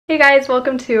Hey guys,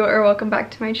 welcome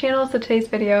back to my channel. So today's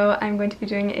video I'm going to be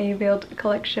doing a veiled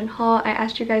collection haul. I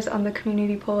asked you guys on the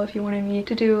community poll if you wanted me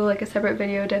to do like a separate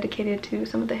video dedicated to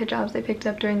some of the hijabs I picked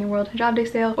up during the World Hijab Day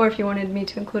sale, or if you wanted me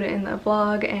to include it in the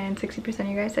vlog, and 60% of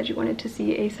you guys said you wanted to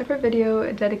see a separate video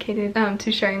dedicated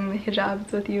to sharing the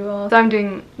hijabs with you all. So I'm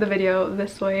doing the video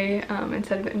this way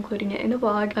instead of including it in a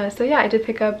vlog. So yeah, I did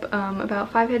pick up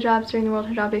about 5 hijabs during the World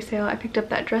Hijab Day sale. I picked up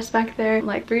that dress back there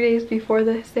like 3 days before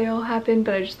the sale happened,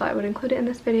 but I just thought I would include it in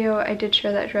this video. I did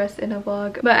share that dress in a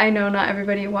vlog, but I know not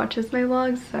everybody watches my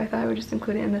vlogs, so I thought I would just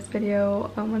include it in this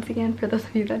video once again for those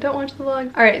of you that don't watch the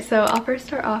vlog. Alright, so I'll first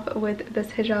start off with this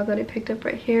hijab that I picked up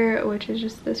right here, which is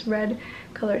just this red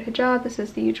colored hijab. This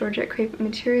is the Georgette crepe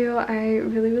material. I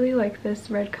really like this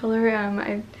red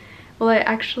color. Will I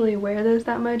actually wear this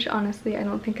that much? Honestly, I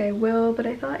don't think I will, but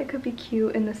I thought it could be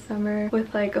cute in the summer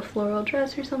with like a floral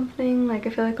dress or something. Like I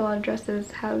feel like a lot of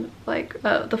dresses have like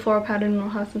the floral pattern will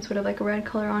have some sort of like a red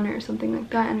color on it or something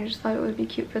like that, and I just thought it would be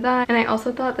cute for that. And I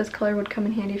also thought this color would come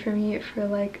in handy for me for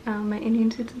like my Indian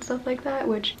suits and stuff like that,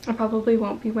 which I probably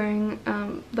won't be wearing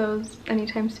those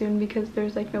anytime soon because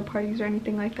there's like no parties or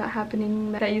anything like that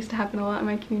happening. That used to happen a lot in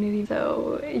my community.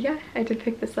 So yeah, I did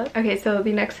pick this up. Okay, so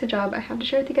the next hijab I have to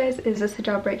share with you guys is this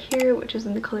hijab right here, which is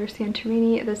in the color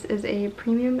Santorini. This is a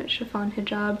premium chiffon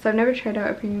hijab. So I've never tried out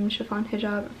a premium chiffon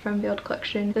hijab from Veiled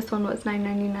Collection. This one was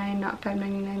 $9.99, not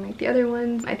 $5.99 like the other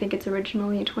ones. I think it's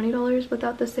originally $20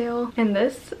 without the sale. And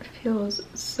this feels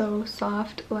so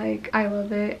soft. Like, I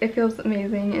love it. It feels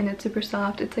amazing and it's super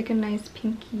soft. It's like a nice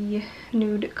pinky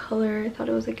nude color. I thought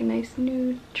it was like a nice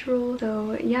neutral.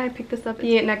 So yeah, I picked this up.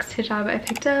 The next hijab I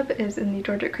picked up is in the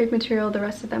Georgette crepe material. The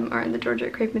rest of them are in the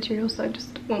Georgette crepe material, so I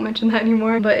just won't mention that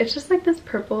anymore. But it's just like this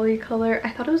purpley color. I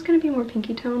thought it was going to be more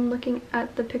pinky tone looking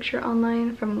at the picture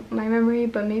online from my memory,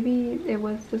 but maybe it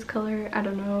was this color. I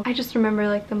don't know. I just remember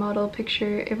like the model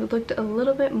picture, it looked a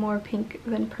little bit more pink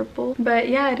than purple. But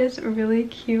yeah, it is really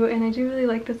cute and I do really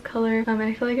like this color. And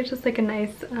I feel like it's just like a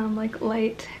nice like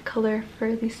light color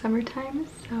for the summertime.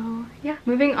 So yeah.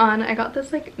 Moving on, I got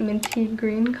this like minty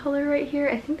green color right here.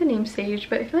 I think the name's Sage,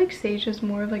 but I feel like Sage is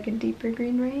more of like a deeper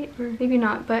green, right? Or maybe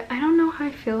not, but I don't know how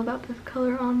I feel about this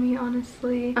color on me,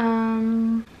 honestly.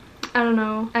 I don't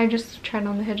know. I just tried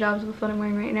on the hijabs with what I'm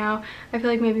wearing right now. I feel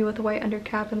like maybe with a white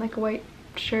undercap and like a white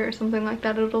shirt or something like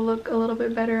that, it'll look a little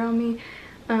bit better on me.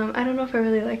 I don't know if I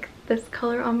really like this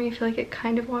color on me. I feel like it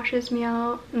kind of washes me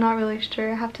out. Not really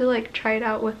sure. I have to like try it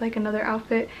out with like another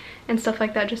outfit and stuff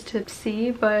like that just to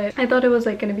see, but I thought it was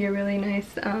like going to be a really nice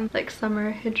like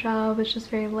summer hijab. It's just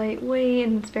very lightweight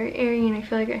and it's very airy, and I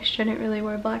feel like I shouldn't really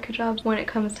wear black hijabs when it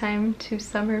comes time to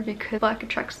summer because black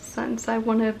attracts the sun, so I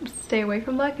want to stay away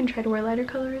from black and try to wear lighter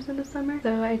colors in the summer.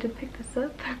 So I did pick this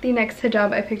up. The next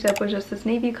hijab I picked up was just this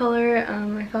navy color.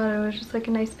 I thought it was just like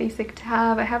a nice basic to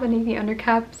have. I have a navy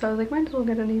undercap, so I was like, might as well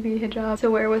get a navy hijab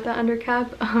to wear with the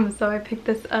undercap. So I picked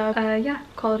this up. Yeah,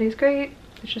 quality is great.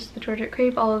 It's just the Georgette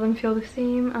crepe. All of them feel the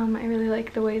same. I really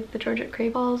like the way the Georgette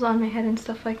crepe falls on my head and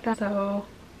stuff like that. So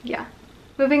yeah.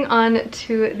 Moving on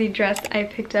to the dress I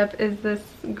picked up is this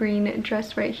green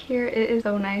dress right here. It is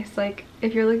so nice. Like,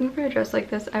 if you're looking for a dress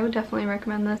like this, I would definitely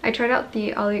recommend this. I tried out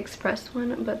the AliExpress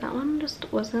one, but that one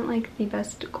just wasn't like the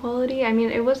best quality. I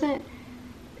mean,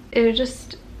 it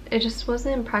just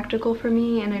wasn't practical for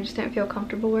me, and I just didn't feel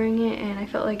comfortable wearing it, and I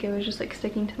felt like it was just like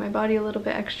sticking to my body a little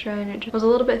bit extra, and it just was a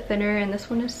little bit thinner. And this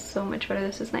one is so much better.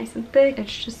 This is nice and thick.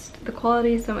 It's just, the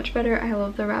quality is so much better. I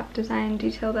love the wrap design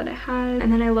detail that it has,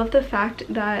 and then I love the fact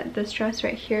that this dress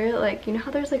right here, like, you know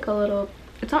how there's like a little,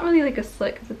 it's not really like a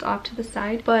slit because it's off to the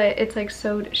side, but it's like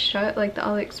sewed shut like the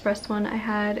AliExpress one I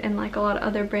had, and like a lot of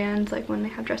other brands, like when they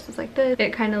have dresses like this,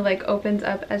 it kind of like opens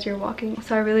up as you're walking.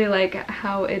 So I really like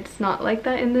how it's not like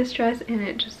that in this dress, and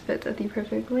it just fits at the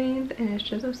perfect length, and it's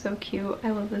just so cute.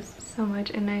 I love this so much,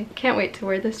 and I can't wait to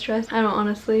wear this dress. I don't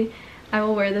honestly, I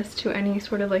will wear this to any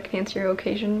sort of like fancier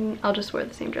occasion. I'll just wear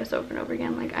the same dress over and over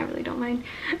again. Like, I really don't mind.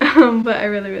 But I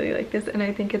really like this, and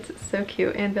I think it's so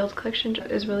cute. And Veiled Collection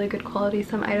is really good quality.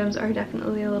 Some items are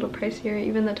definitely a little pricier.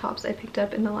 Even the tops I picked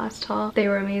up in the last haul, they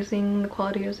were amazing. The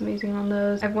quality was amazing on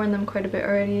those. I've worn them quite a bit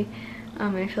already.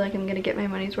 And I feel like I'm gonna get my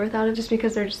money's worth out of it just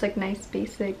because they're just like nice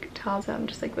basic tops. So I'm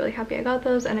just like really happy I got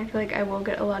those, and I feel like I will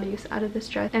get a lot of use out of this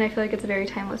dress, and I feel like it's a very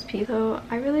timeless piece, so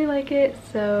I really like it.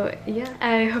 So yeah,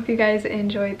 I hope you guys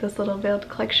enjoyed this little Veiled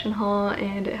Collection haul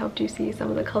and it helped you see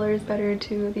some of the colors better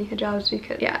to the hijabs,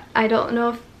 because yeah, I don't know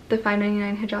if the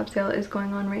 $5.99 hijab sale is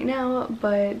going on right now,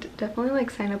 but definitely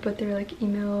like sign up with their like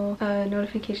email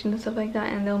notifications and stuff like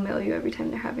that, and they'll mail you every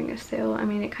time they're having a sale. I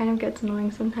mean, it kind of gets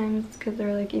annoying sometimes because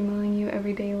they're like emailing you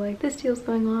every day like, this deal's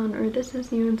going on or this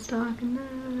is new in stock,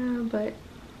 and but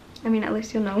I mean, at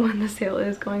least you'll know when the sale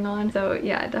is going on. So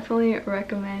yeah, definitely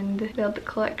recommend Veiled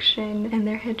Collection, and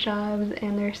their hijabs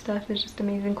and their stuff is just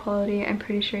amazing quality. I'm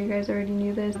pretty sure you guys already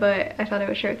knew this, but I thought I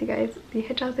would share with you guys the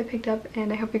hijabs I picked up,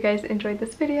 and I hope you guys enjoyed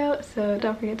this video. So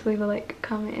don't forget to leave a like,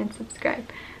 comment, and subscribe.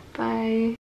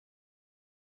 Bye.